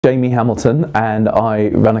Jamie Hamilton, and I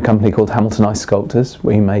run a company called Hamilton Ice Sculptors.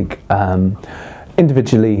 We make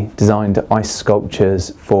individually designed ice sculptures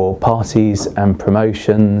for parties and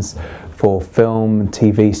promotions, for film,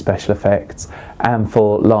 TV special effects, and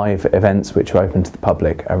for live events which are open to the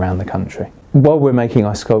public around the country. While we're making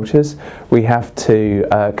ice sculptures, we have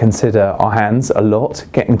to consider our hands a lot.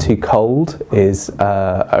 Getting too cold is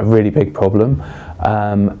a really big problem.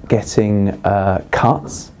 Getting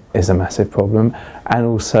cuts is a massive problem, and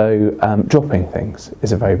also dropping things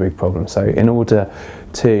is a very big problem. So in order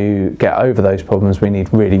to get over those problems, we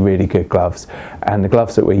need really good gloves, and the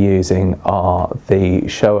gloves that we're using are the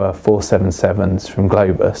SHOWA 477s from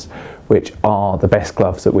Globus, which are the best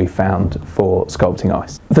gloves that we found for sculpting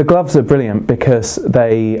ice. The gloves are brilliant because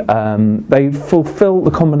they fulfill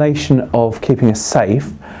the combination of keeping us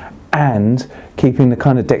safe and keeping the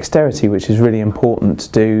kind of dexterity which is really important to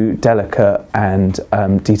do delicate and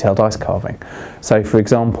detailed ice carving. So for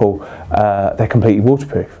example, they're completely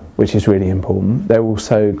waterproof, which is really important. They've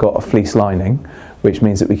also got a fleece lining, which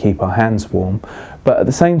means that we keep our hands warm, but at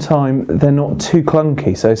the same time they're not too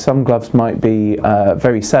clunky. So some gloves might be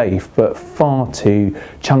very safe but far too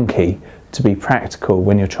chunky to be practical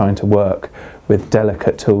when you're trying to work with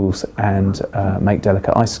delicate tools and make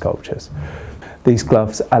delicate ice sculptures. These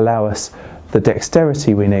gloves allow us the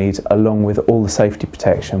dexterity we need along with all the safety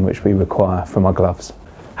protection which we require from our gloves.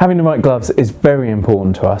 Having the right gloves is very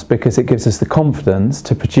important to us because it gives us the confidence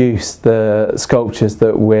to produce the sculptures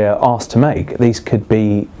that we're asked to make. These could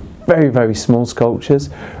be very small sculptures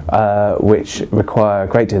which require a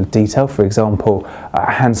great deal of detail, for example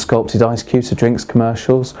hand sculpted ice cubes for drinks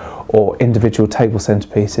commercials or individual table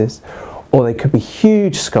centerpieces, or they could be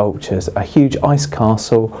huge sculptures, a huge ice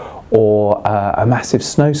castle or a massive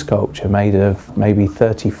snow sculpture made of maybe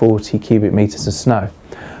 30-40 cubic meters of snow.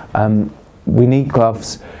 We need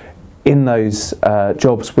gloves in those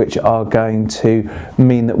jobs which are going to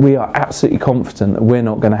mean that we are absolutely confident that we're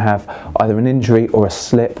not going to have either an injury or a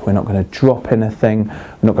slip, we're not going to drop anything,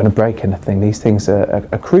 we're not going to break anything. These things are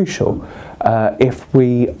crucial. If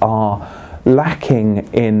we are lacking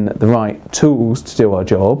in the right tools to do our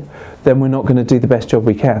job, then we're not going to do the best job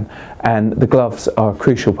we can, and the gloves are a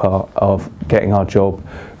crucial part of getting our job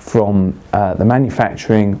from the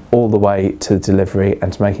manufacturing all the way to the delivery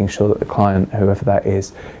and to making sure that the client, whoever that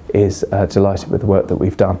is delighted with the work that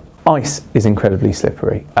we've done. Ice is incredibly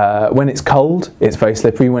slippery. When it's cold, it's very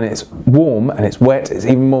slippery. When it's warm and it's wet, it's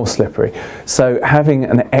even more slippery. So having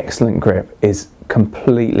an excellent grip is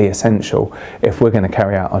completely essential if we're going to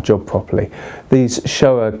carry out our job properly. These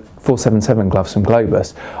SHOWA 477 gloves from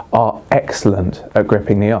Globus are excellent at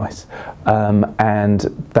gripping the ice, and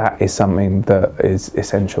that is something that is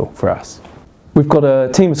essential for us. We've got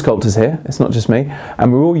a team of sculptors here, it's not just me,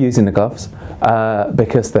 and we're all using the gloves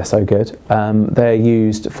because they're so good. They're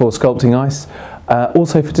used for sculpting ice,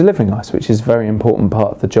 also for delivering ice, which is a very important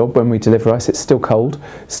part of the job. When we deliver ice, it's still cold,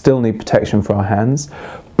 still need protection for our hands,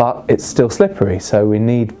 but it's still slippery, so we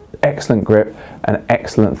need excellent grip and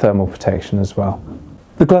excellent thermal protection as well.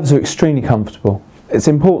 The gloves are extremely comfortable. It's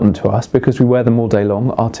important to us because we wear them all day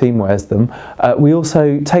long, our team wears them. We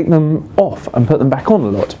also take them off and put them back on a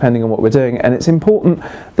lot depending on what we're doing, and it's important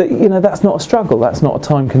that, you know, that's not a struggle, that's not a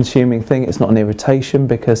time consuming thing, it's not an irritation,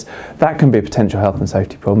 because that can be a potential health and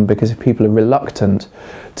safety problem, because if people are reluctant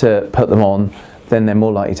to put them on, then they're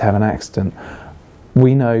more likely to have an accident.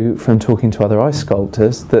 We know from talking to other ice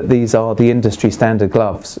sculptors that these are the industry standard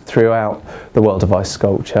gloves throughout the world of ice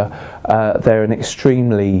sculpture. They're an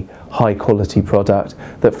extremely high quality product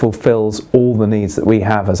that fulfills all the needs that we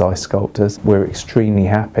have as ice sculptors. We're extremely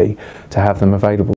happy to have them available.